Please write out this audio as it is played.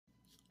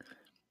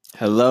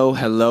Hello,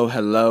 hello,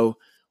 hello.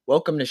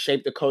 Welcome to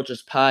Shape the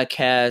Cultures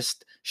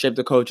podcast, Shape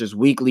the Cultures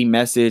weekly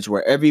message,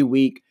 where every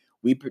week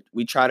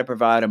we try to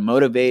provide a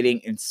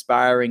motivating,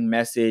 inspiring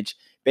message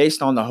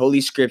based on the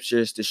Holy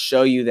Scriptures to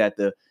show you that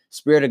the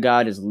Spirit of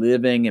God is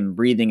living and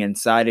breathing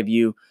inside of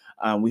you.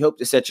 We hope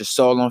to set your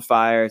soul on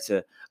fire,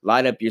 to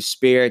light up your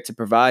spirit, to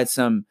provide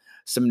some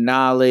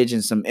knowledge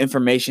and some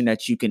information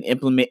that you can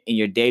implement in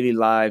your daily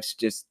lives,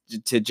 just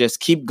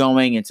keep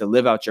going and to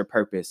live out your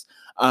purpose.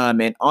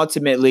 And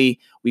ultimately,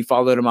 we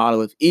follow the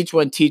model of each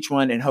one teach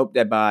one and hope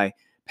that by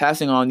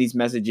passing on these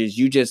messages,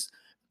 you just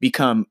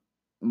become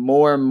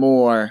more and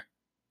more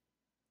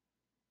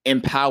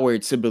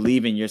empowered to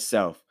believe in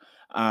yourself.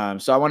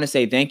 So I want to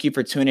say thank you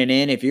for tuning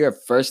in. If you're a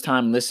first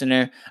time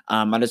listener,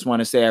 I just want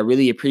to say I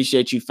really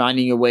appreciate you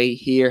finding your way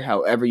here,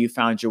 however you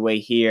found your way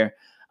here.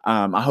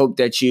 I hope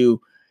that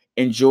you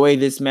enjoy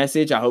this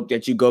message. I hope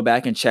that you go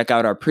back and check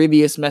out our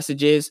previous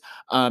messages,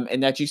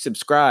 and that you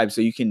subscribe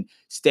so you can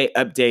stay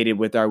updated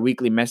with our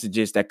weekly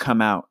messages that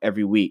come out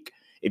every week.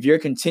 If you're a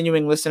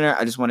continuing listener,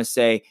 I just want to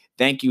say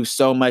thank you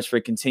so much for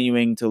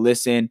continuing to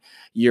listen.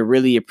 You're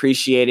really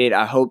appreciated.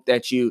 I hope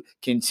that you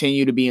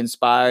continue to be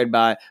inspired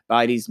by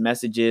these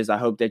messages. I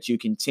hope that you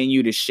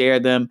continue to share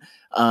them.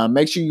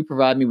 Make sure you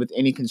provide me with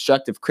any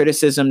constructive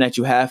criticism that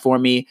you have for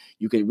me.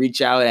 You can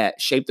reach out at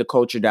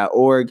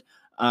shapetheculture.org.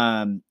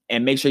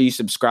 And make sure you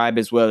subscribe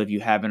as well if you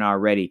haven't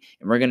already.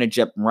 And we're going to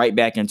jump right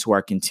back into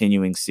our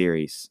continuing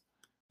series.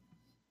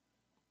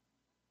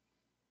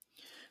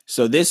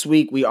 So this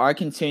week we are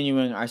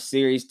continuing our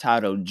series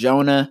titled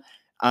Jonah.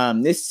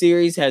 This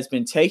series has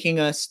been taking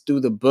us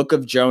through the book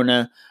of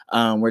Jonah.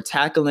 We're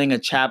tackling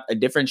a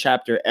different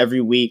chapter every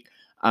week.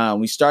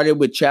 We started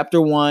with chapter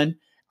 1,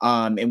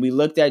 and we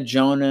looked at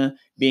Jonah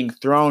being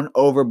thrown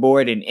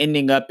overboard and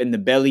ending up in the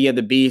belly of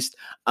the beast.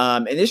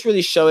 And this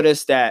really showed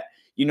us that,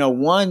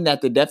 one,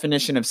 that the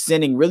definition of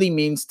sinning really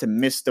means to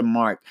miss the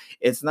mark.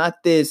 It's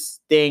not this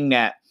thing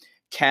that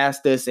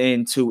cast us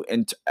into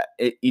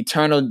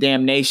eternal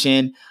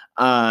damnation.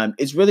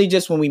 It's really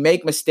just when we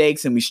make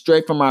mistakes and we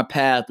stray from our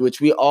path, which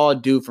we all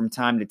do from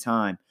time to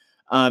time.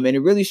 And it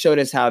really showed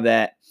us how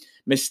that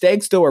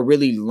mistakes, though, are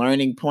really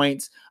learning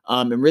points,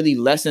 and really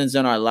lessons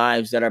in our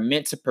lives that are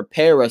meant to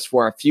prepare us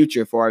for our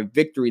future, for our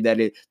victory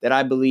that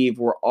I believe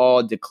we're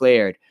all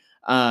declared.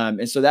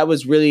 And so that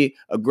was really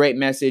a great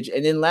message.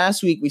 And then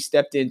last week we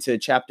stepped into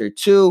chapter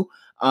 2.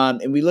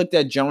 And we looked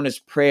at Jonah's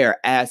prayer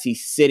as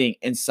he's sitting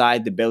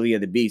inside the belly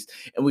of the beast.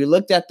 And we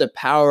looked at the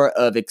power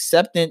of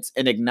acceptance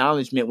and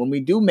acknowledgement when we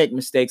do make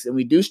mistakes and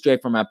we do stray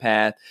from our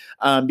path,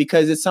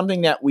 because it's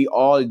something that we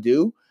all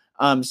do.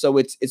 So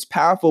it's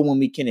powerful when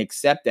we can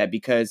accept that,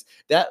 because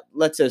that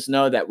lets us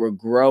know that we're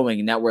growing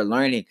and that we're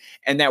learning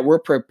and that we're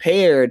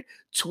prepared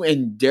to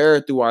endure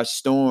through our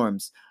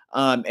storms.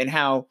 And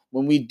how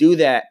when we do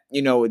that,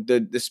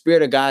 the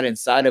Spirit of God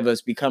inside of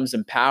us becomes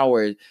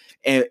empowered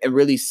and it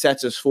really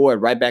sets us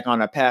forward right back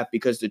on our path,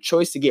 because the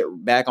choice to get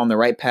back on the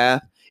right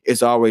path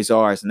is always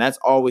ours. And that's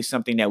always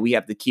something that we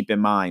have to keep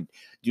in mind.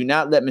 Do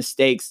not let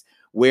mistakes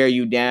wear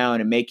you down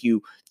and make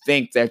you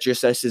think that you're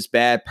such this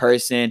bad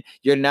person.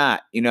 You're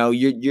not.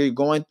 You're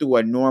going through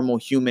a normal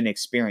human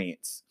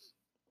experience.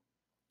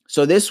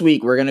 So this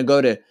week we're going to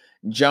go to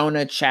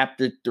Jonah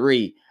chapter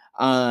 3.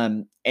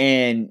 And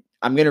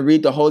I'm going to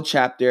read the whole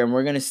chapter, and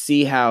we're going to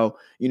see how,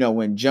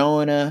 when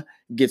Jonah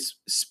gets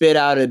spit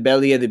out of the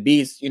belly of the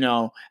beast,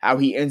 how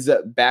he ends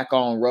up back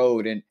on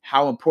road and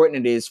how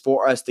important it is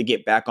for us to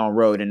get back on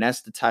road. And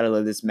that's the title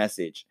of this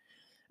message.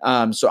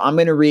 So I'm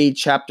going to read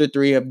chapter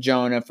 3 of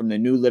Jonah from the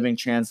New Living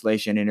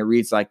Translation, and it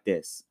reads like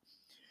this.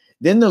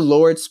 Then the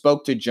Lord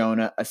spoke to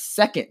Jonah a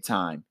second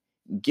time.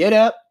 Get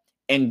up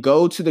and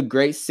go to the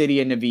great city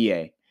of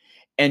Nineveh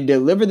and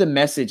deliver the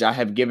message I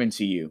have given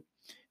to you.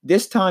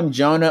 This time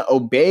Jonah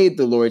obeyed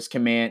the Lord's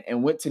command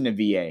and went to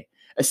Nineveh,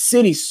 a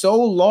city so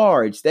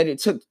large that it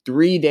took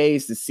 3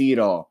 days to see it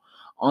all.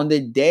 On the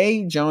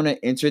day Jonah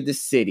entered the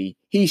city,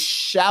 he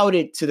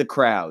shouted to the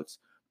crowds,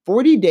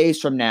 40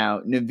 days from now,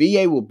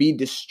 Nineveh will be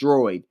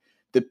destroyed.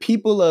 The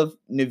people of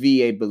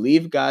Nineveh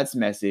believed God's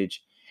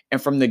message,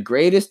 and from the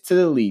greatest to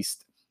the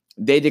least,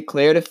 they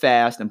declared a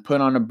fast and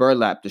put on a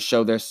burlap to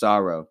show their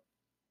sorrow.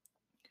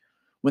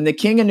 When the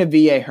king of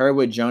Nineveh heard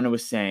what Jonah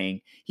was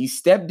saying, he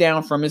stepped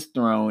down from his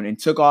throne and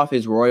took off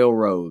his royal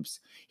robes.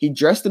 He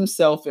dressed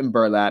himself in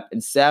burlap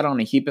and sat on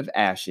a heap of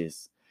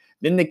ashes.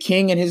 Then the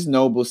king and his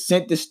nobles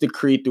sent this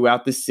decree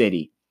throughout the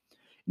city.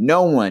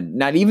 No one,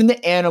 not even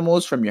the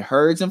animals from your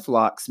herds and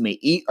flocks, may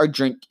eat or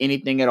drink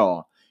anything at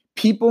all.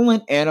 People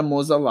and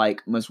animals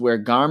alike must wear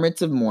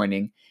garments of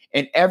mourning,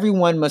 and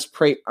everyone must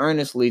pray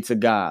earnestly to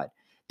God.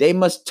 They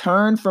must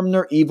turn from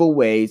their evil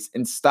ways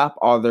and stop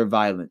all their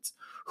violence.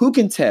 Who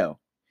can tell?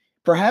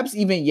 Perhaps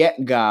even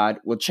yet God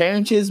will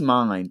change his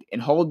mind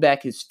and hold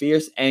back his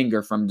fierce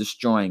anger from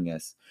destroying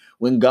us.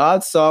 When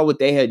God saw what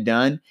they had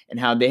done and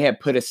how they had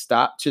put a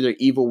stop to their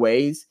evil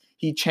ways,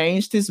 he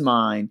changed his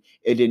mind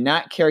and did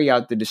not carry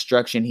out the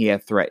destruction he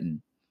had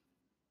threatened.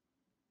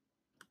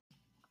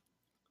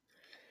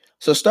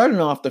 So starting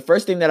off, the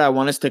first thing that I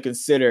want us to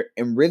consider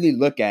and really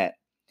look at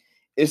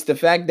is the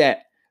fact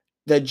that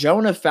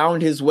Jonah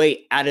found his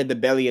way out of the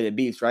belly of the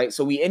beast, right?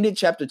 So we ended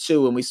chapter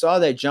 2 and we saw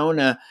that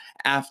Jonah,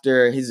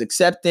 after his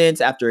acceptance,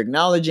 after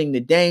acknowledging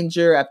the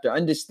danger, after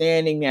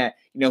understanding that,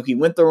 he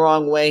went the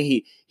wrong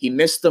way, he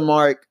missed the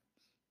mark,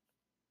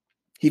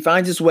 he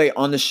finds his way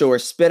on the shore,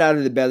 spit out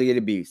of the belly of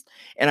the beast.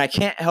 And I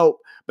can't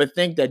help but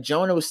think that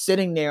Jonah was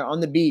sitting there on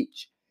the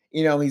beach.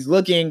 He's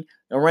looking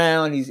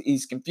around,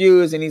 he's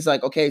confused, and he's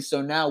like, okay,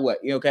 so now what?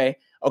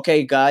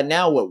 Okay, God,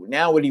 now what?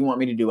 Now what do you want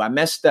me to do? I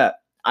messed up.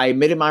 I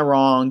admitted my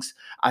wrongs.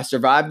 I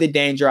survived the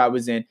danger I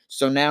was in.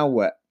 So now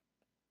what?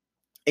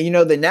 And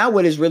the now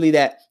what is really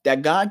that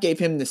God gave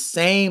him the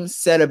same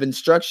set of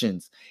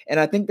instructions. And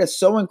I think that's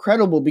so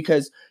incredible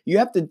because you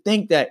have to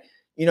think that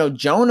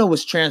Jonah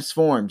was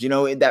transformed.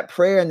 That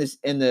prayer in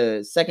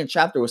the second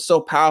chapter was so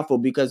powerful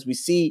because we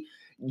see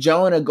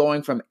Jonah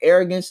going from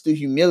arrogance to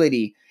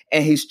humility,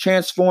 and he's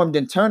transformed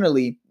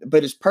internally,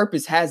 but his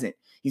purpose hasn't.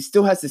 He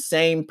still has the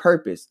same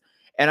purpose.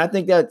 And I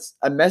think that's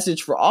a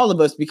message for all of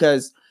us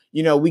because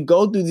we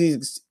go through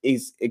these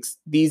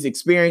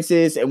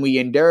experiences and we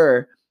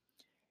endure.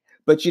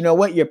 But you know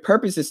what? Your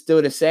purpose is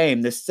still the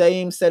same. The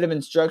same set of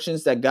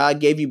instructions that God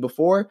gave you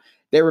before,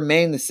 they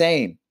remain the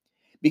same.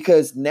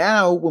 Because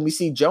now when we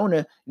see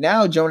Jonah,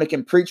 now Jonah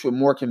can preach with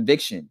more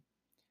conviction.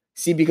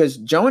 See, because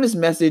Jonah's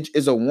message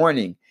is a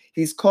warning.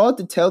 He's called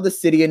to tell the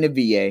city of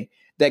Nineveh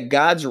that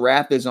God's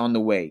wrath is on the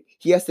way.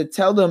 He has to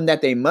tell them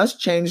that they must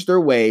change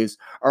their ways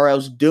or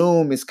else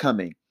doom is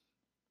coming.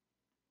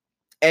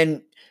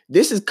 And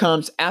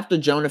comes after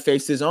Jonah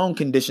faced his own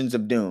conditions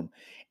of doom.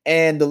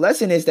 And the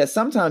lesson is that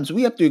sometimes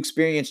we have to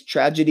experience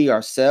tragedy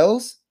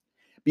ourselves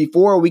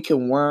before we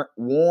can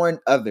warn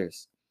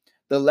others.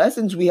 The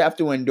lessons we have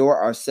to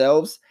endure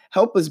ourselves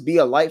help us be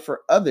a light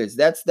for others.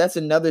 That's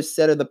another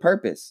set of the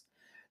purpose.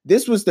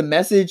 This was the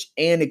message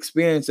and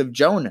experience of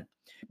Jonah,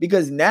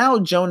 because now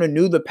Jonah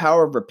knew the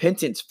power of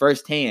repentance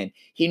firsthand.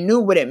 He knew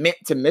what it meant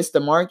to miss the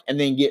mark and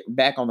then get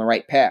back on the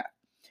right path,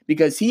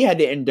 because he had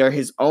to endure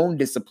his own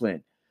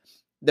discipline.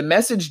 The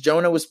message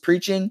Jonah was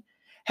preaching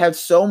had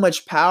so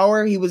much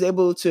power. He was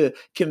able to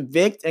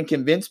convict and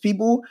convince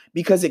people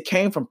because it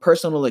came from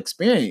personal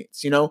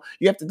experience. You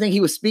have to think he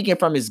was speaking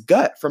from his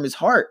gut, from his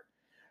heart.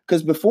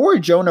 Because before,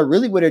 Jonah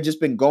really would have just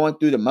been going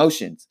through the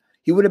motions.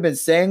 He would have been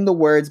saying the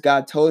words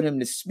God told him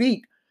to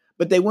speak,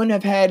 but they wouldn't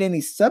have had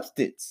any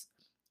substance.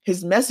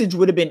 His message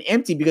would have been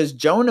empty because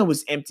Jonah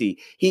was empty.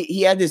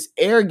 He had this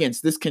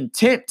arrogance, this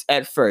contempt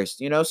at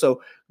first,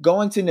 So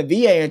going to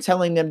Nineveh and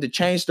telling them to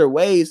change their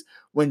ways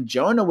when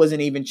Jonah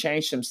wasn't even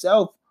changed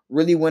himself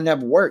really wouldn't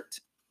have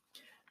worked.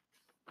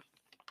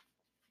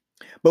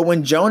 But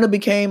when Jonah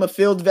became a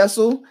filled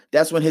vessel,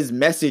 that's when his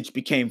message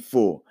became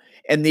full.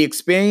 And the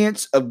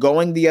experience of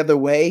going the other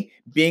way,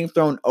 being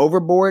thrown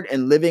overboard,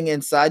 and living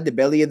inside the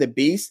belly of the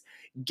beast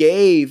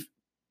gave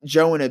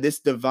Jonah this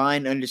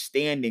divine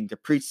understanding to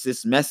preach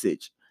this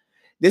message.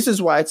 This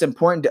is why it's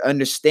important to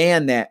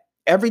understand that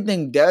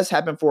everything does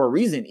happen for a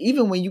reason.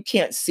 Even when you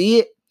can't see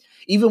it,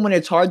 even when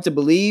it's hard to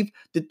believe,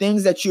 the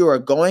things that you are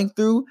going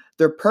through,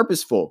 they're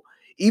purposeful.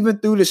 Even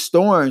through the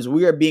storms,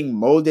 we are being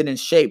molded and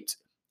shaped.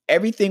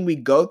 Everything we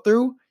go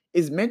through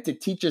is meant to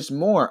teach us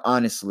more,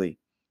 honestly.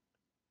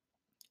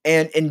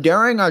 And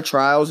enduring our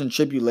trials and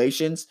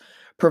tribulations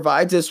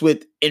provides us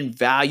with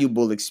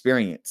invaluable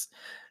experience.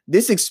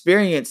 This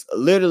experience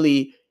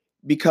literally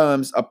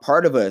becomes a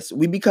part of us.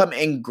 We become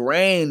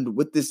ingrained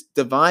with this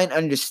divine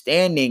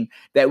understanding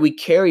that we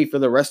carry for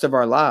the rest of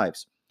our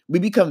lives. We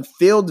become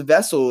filled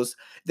vessels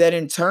that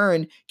in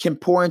turn can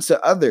pour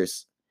into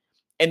others.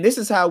 And this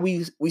is how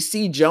we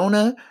see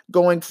Jonah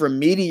going from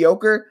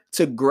mediocre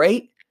to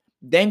great,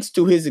 thanks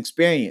to his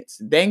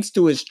experience, thanks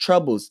to his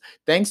troubles,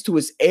 thanks to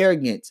his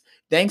arrogance,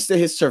 thanks to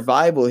his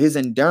survival, his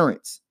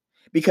endurance.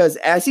 Because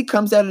as he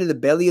comes out of the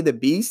belly of the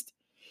beast,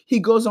 he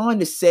goes on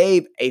to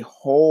save a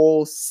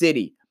whole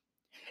city.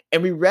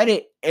 And we read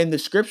it in the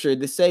scripture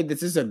to say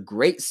this is a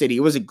great city.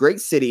 It was a great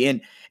city.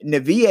 And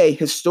Nineveh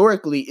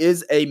historically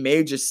is a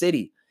major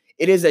city.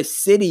 It is a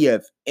city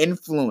of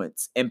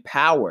influence and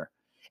power.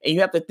 And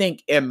you have to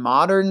think in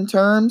modern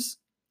terms,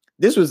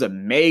 this was a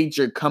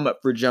major come up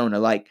for Jonah.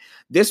 Like,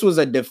 this was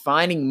a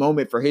defining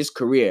moment for his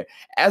career.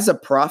 As a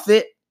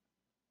prophet,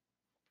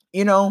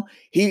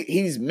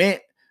 he's meant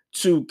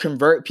to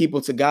convert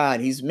people to God.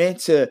 He's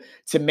meant to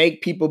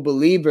make people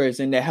believers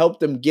and to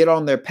help them get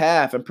on their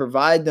path and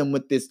provide them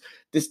with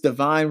this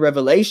divine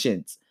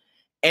revelations.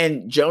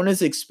 And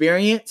Jonah's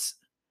experience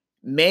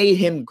made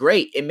him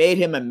great. It made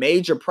him a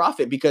major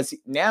prophet because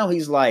now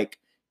he's like,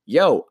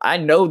 yo, I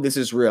know this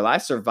is real. I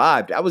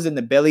survived. I was in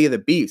the belly of the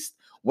beast.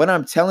 What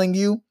I'm telling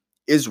you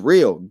is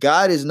real.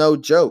 God is no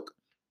joke.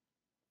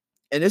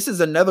 And this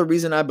is another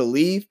reason I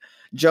believe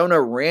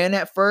Jonah ran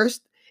at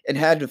first and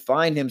had to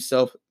find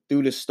himself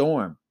through the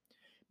storm.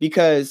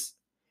 Because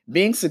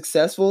being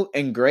successful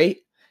and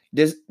great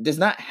does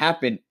not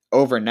happen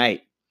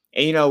overnight.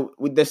 And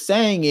the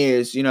saying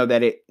is,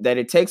 that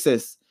it takes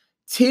us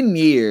 10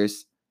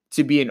 years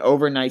to be an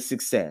overnight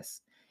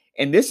success.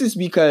 And this is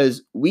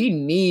because we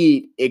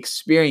need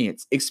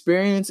experience.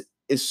 Experience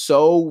is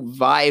so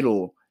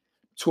vital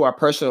to our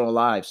personal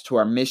lives, to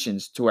our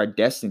missions, to our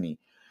destiny,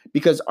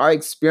 because our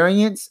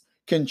experience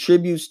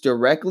contributes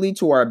directly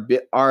to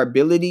our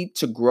ability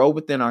to grow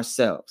within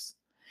ourselves.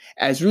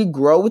 As we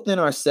grow within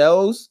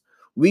ourselves,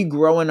 we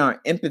grow in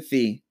our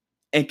empathy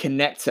and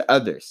connect to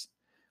others.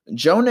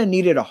 Jonah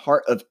needed a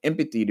heart of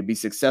empathy to be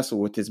successful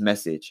with his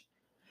message.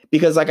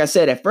 Because, like I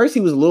said, at first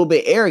he was a little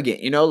bit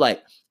arrogant,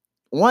 like,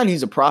 one,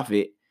 he's a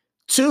prophet.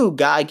 Two,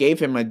 God gave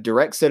him a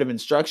direct set of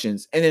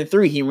instructions. And then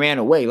three, he ran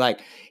away.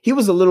 Like, he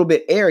was a little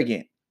bit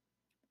arrogant.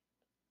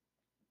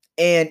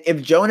 And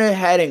if Jonah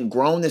hadn't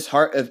grown this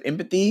heart of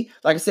empathy,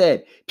 like I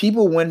said,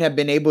 people wouldn't have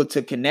been able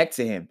to connect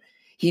to him.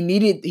 He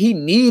needed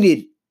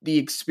the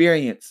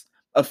experience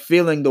of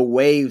feeling the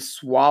waves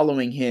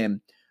swallowing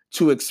him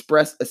to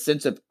express a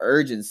sense of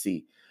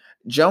urgency.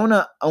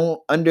 Jonah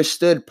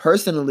understood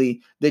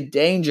personally the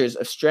dangers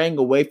of straying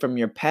away from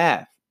your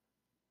path.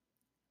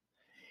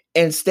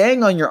 And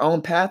staying on your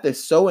own path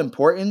is so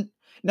important,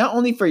 not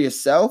only for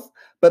yourself,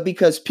 but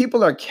because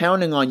people are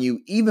counting on you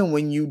even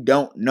when you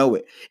don't know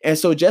it. And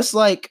so, just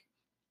like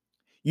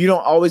you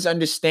don't always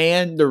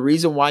understand the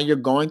reason why you're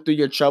going through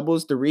your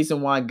troubles, the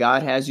reason why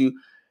God has you,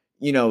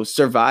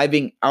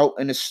 surviving out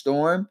in a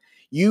storm,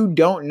 you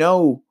don't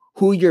know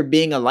who you're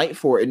being a light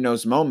for in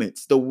those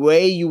moments. The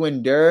way you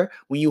endure,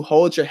 when you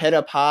hold your head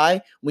up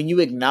high, when you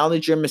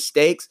acknowledge your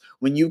mistakes,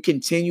 when you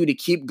continue to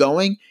keep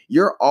going,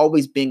 you're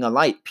always being a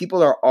light.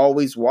 People are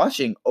always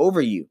watching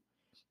over you.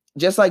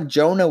 Just like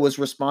Jonah was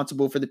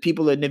responsible for the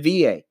people of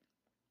Nineveh.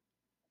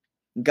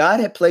 God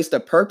had placed a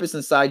purpose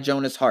inside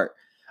Jonah's heart.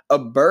 A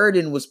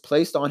burden was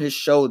placed on his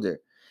shoulder.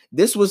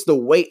 This was the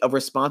weight of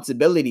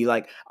responsibility.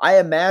 Like, I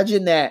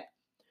imagine that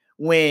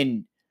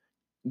when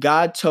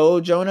God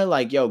told Jonah,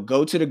 like, yo,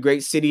 go to the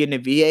great city of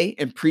Nineveh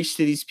and preach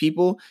to these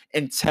people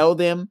and tell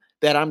them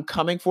that I'm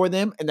coming for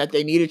them and that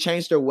they need to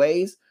change their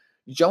ways.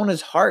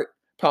 Jonah's heart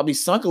probably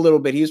sunk a little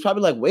bit. He was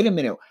probably like, wait a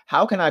minute,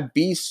 how can I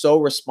be so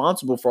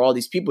responsible for all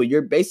these people?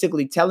 You're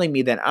basically telling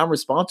me that I'm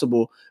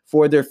responsible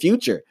for their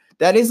future.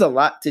 That is a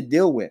lot to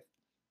deal with.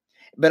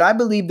 But I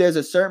believe there's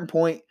a certain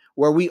point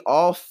where we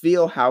all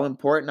feel how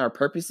important our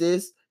purpose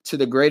is to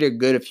the greater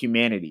good of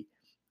humanity.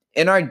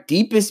 In our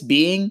deepest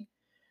being,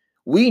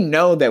 we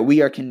know that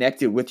we are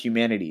connected with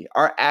humanity.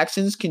 Our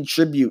actions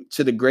contribute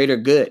to the greater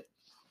good.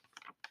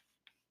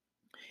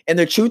 And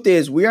the truth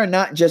is, we are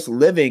not just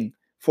living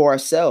for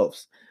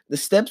ourselves. The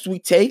steps we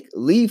take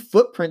leave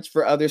footprints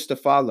for others to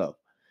follow.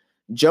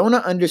 Jonah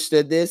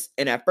understood this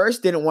and at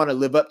first didn't want to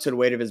live up to the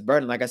weight of his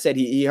burden. Like I said,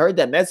 he heard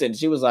that message.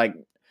 He was like,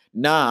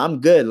 nah, I'm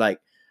good. Like,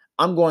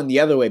 I'm going the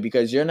other way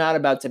because you're not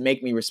about to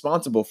make me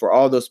responsible for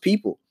all those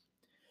people.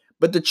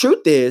 But the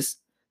truth is,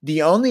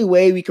 the only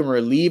way we can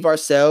relieve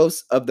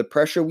ourselves of the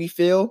pressure we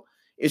feel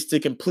is to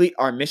complete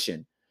our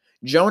mission.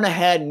 Jonah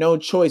had no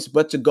choice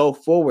but to go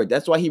forward.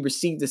 That's why he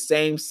received the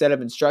same set of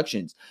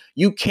instructions.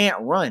 You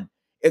can't run.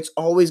 It's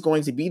always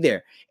going to be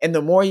there. And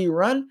the more you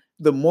run,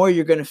 the more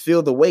you're going to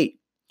feel the weight.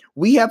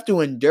 We have to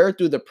endure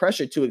through the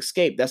pressure to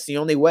escape. That's the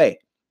only way.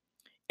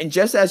 And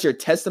just as your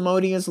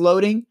testimony is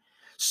loading,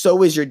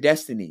 so is your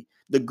destiny.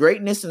 The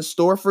greatness in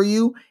store for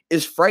you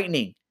is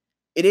frightening.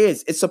 It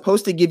is. It's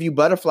supposed to give you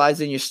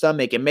butterflies in your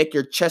stomach and make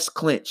your chest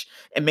clench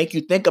and make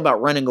you think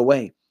about running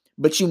away.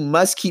 But you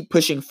must keep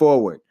pushing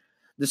forward.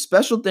 The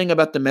special thing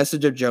about the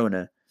message of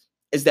Jonah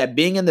is that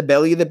being in the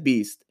belly of the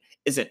beast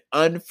is an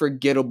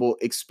unforgettable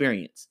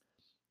experience.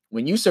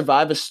 When you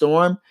survive a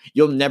storm,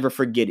 you'll never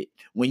forget it.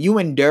 When you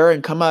endure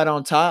and come out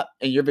on top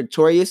and you're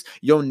victorious,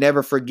 you'll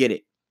never forget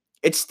it.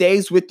 It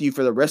stays with you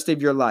for the rest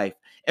of your life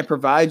and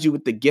provides you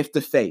with the gift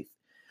of faith.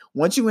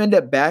 Once you end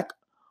up back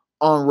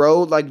on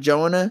road like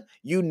Jonah,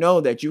 you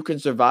know that you can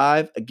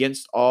survive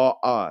against all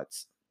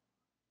odds.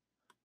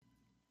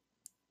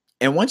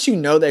 And once you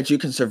know that you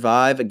can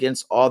survive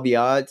against all the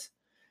odds,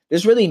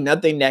 there's really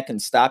nothing that can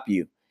stop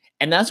you.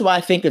 And that's why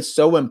I think it's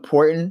so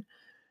important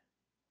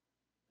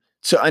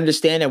to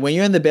understand that when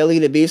you're in the belly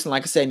of the beast, and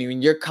like I said,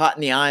 when you're caught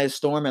in the eye of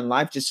storm and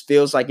life just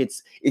feels like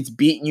it's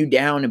beating you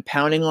down and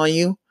pounding on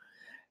you,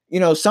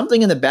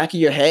 something in the back of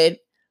your head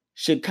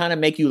should kind of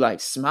make you like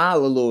smile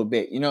a little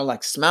bit,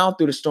 like smile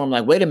through the storm,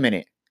 like, wait a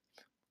minute.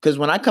 Because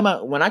when I come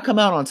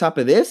out on top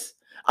of this,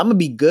 I'm gonna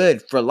be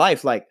good for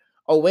life. Like,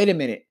 oh, wait a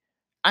minute.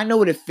 I know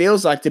what it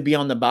feels like to be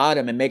on the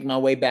bottom and make my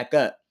way back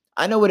up.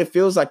 I know what it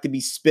feels like to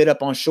be spit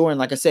up on shore and,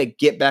 like I said,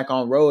 get back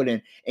on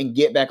road and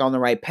get back on the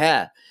right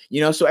path.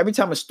 So every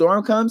time a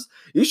storm comes,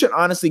 you should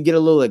honestly get a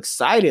little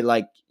excited.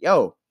 Like,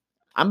 yo,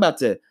 I'm about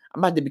to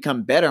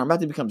become better. I'm about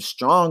to become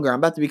stronger. I'm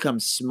about to become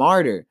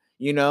smarter.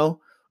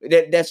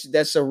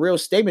 That's a real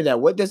statement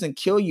that what doesn't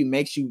kill you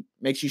makes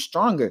you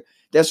stronger.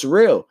 That's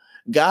real.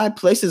 God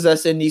places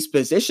us in these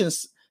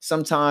positions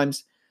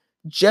sometimes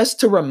just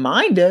to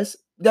remind us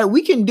that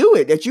we can do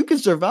it, that you can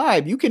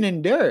survive, you can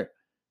endure.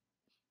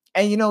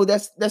 And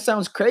that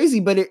sounds crazy,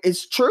 but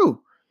it's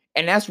true.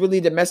 And that's really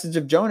the message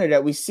of Jonah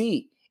that we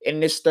see in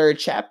this third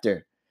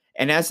chapter.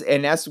 And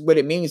that's what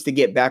it means to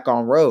get back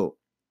on road.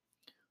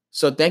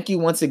 So thank you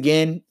once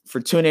again for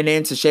tuning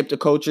in to Shape the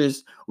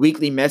Culture's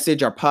weekly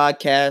message, our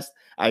podcast.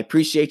 I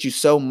appreciate you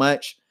so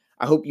much.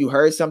 I hope you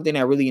heard something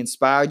that really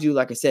inspired you.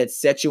 Like I said,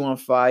 set you on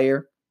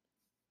fire.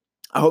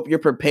 I hope you're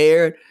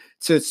prepared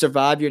to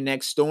survive your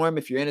next storm.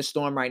 If you're in a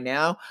storm right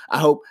now, I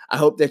hope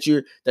that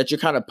you're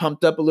kind of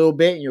pumped up a little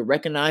bit and you're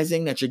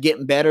recognizing that you're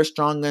getting better,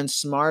 stronger, and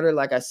smarter.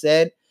 Like I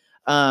said,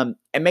 and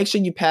make sure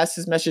you pass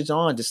this message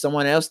on to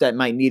someone else that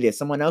might need it.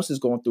 Someone else is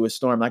going through a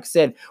storm. Like I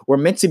said, we're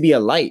meant to be a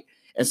light.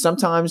 And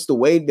sometimes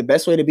the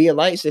best way to be a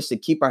light is just to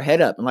keep our head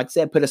up. And like I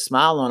said, put a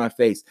smile on our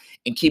face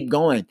and keep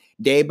going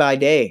day by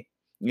day,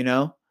 you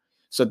know?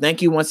 So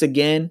thank you once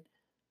again.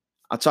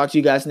 I'll talk to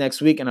you guys next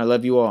week, and I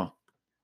love you all.